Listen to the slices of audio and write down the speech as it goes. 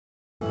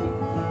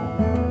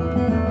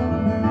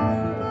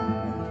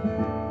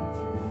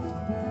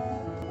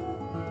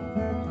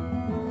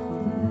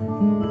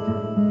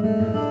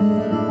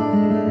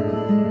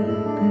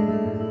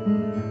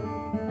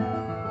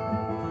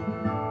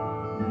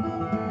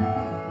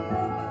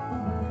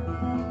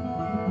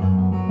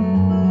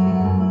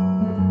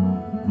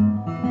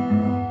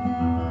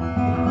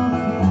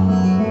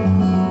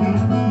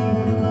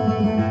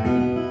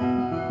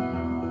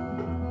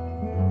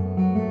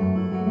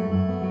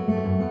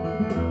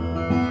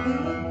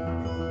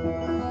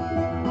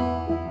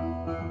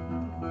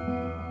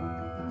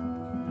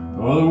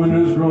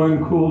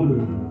growing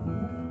colder.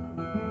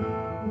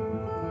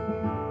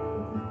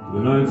 The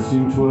nights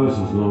seem twice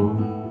as long.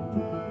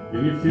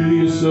 Can you feel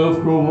yourself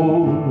grow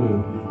older,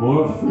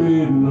 more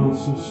afraid and not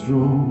so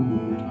strong?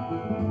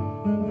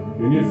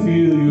 Can you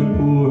feel your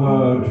poor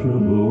heart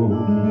tremble,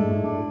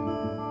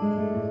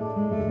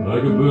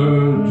 like a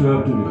bird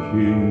trapped in a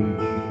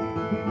cage?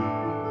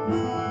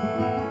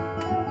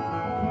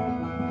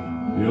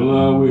 You'll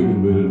lie awake in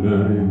bed at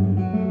night,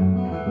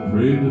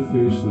 afraid to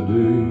face the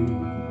day,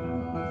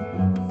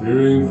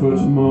 fearing for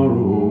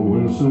tomorrow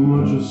when so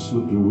much has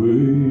slipped away.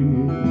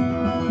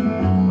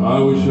 I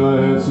wish I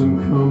had some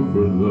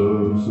comfort,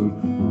 love, some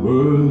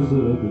words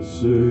that I could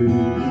say.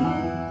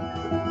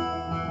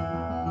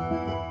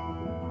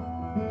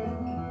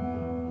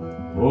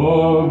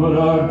 Oh, but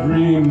our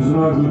dreams and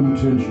our good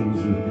intentions,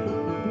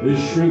 they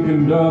shrink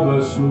and die by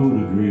slow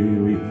degree.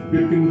 We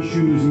pick and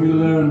choose and we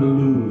learn to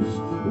lose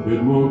a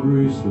bit more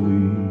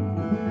gracefully.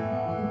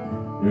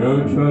 Yeah,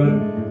 we try to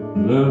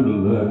learn to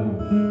laugh,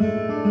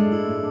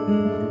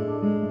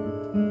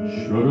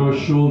 shrug our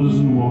shoulders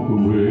and walk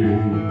away.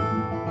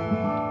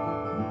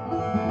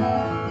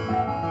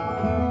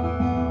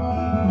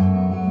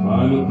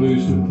 Find a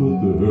place to put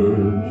the hurt,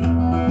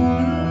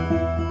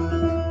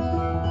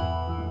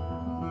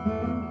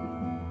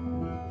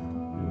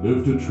 and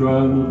live to try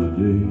another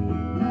day.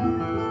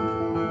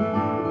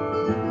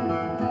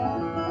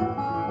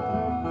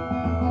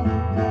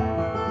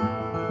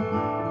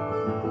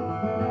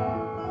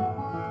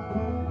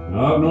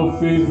 I've no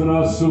faith in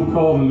our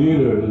so-called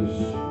leaders.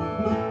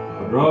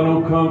 I draw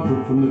no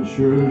comfort from the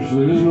church.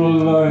 There is no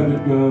light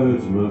that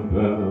guides my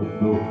path,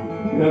 though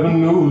heaven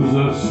knows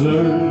I've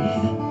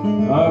searched. I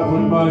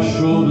put my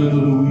shoulder to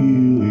the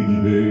wheel each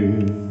day,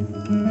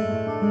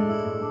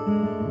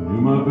 do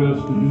my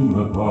best to do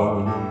my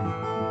part.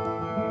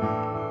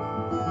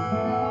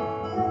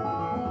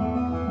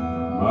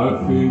 My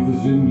faith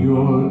is in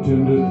your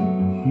tender,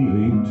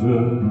 healing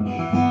touch,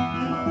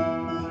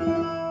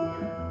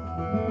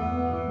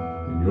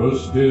 in your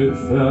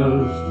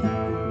steadfast,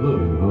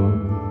 loving heart.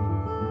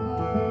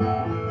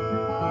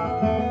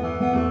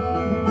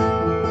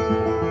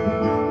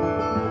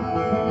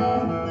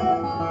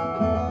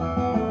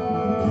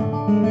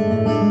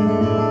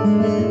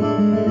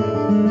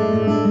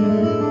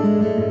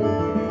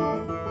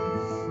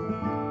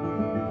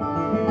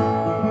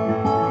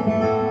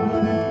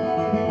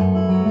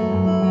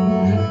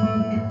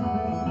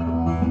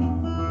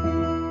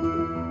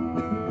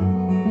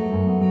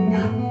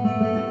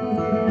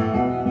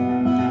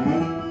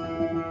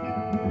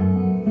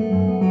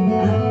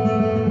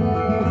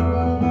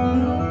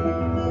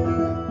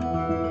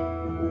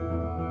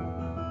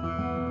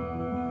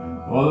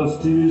 All this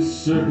TV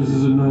circus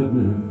is a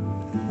nightmare.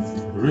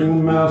 The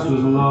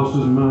ringmaster's lost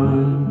his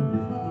mind.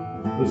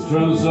 Let's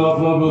turn the soft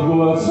love, we'll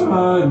go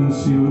outside and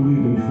see what we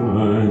can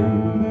find.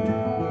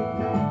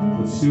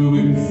 Let's see what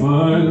we can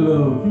find,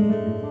 love.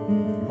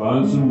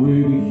 Find some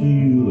way to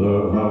heal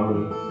our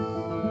hearts.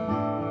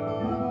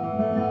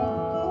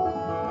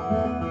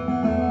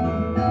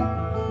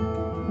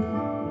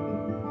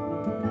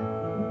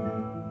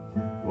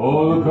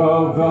 Oh, look,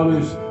 our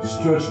valleys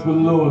stretch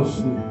below us.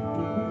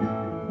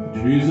 The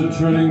trees are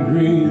turning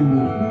green,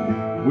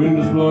 the wind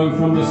is blowing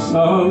from the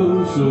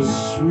south, so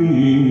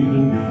sweet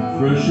and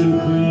fresh and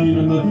clean,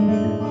 and the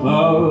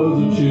clouds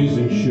are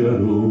chasing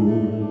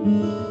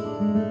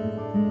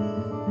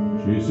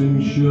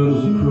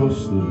shadows across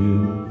the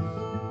hills.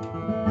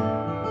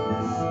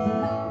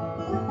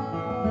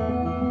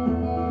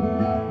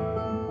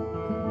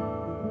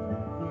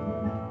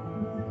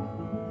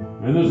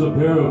 And there's a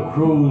pair of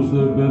crows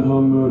that are bent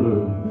on murder,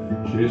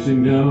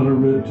 chasing down a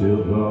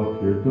red-tailed hawk.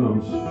 Here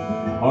comes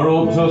our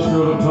old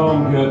tusker of a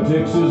tomcat,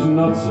 takes his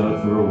nuts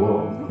out for a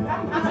walk.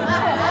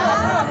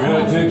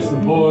 Yeah, takes the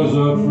boys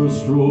out for a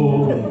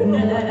stroll,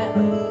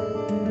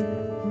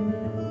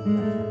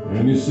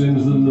 and he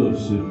sings the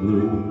lovesick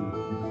blues.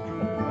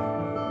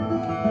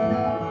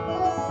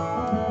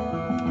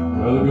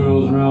 Well, the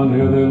girls around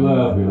here, they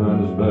laugh behind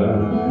his back.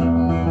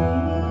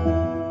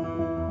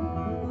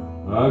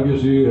 I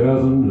guess he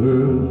hasn't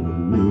heard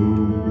the news.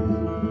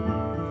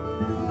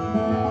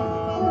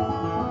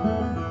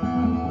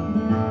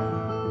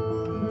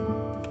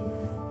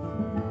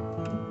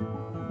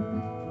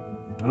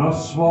 And our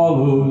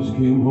swallows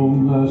came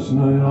home last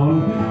night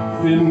on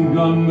thin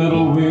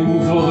gunmetal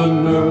wings. Oh, the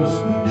nervous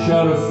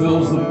shadow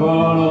fills the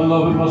barn. Oh,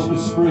 love, it must be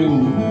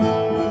spring.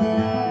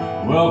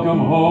 Welcome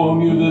home,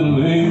 you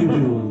little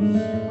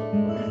angels.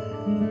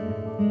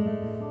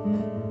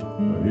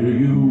 I hear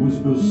you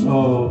whisper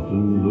soft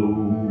and low.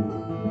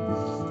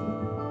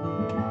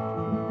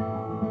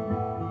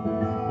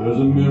 There's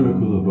a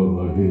miracle above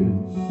our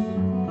heads.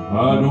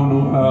 I don't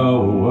know how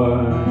or why.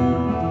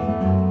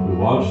 We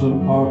watch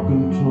them arc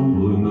and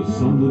tumble in the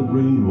sunlit,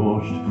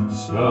 rain-washed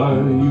sky.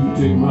 You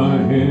take my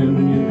hand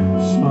and you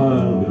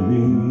smile at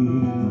me.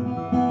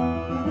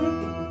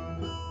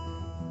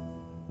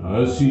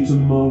 I see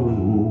tomorrow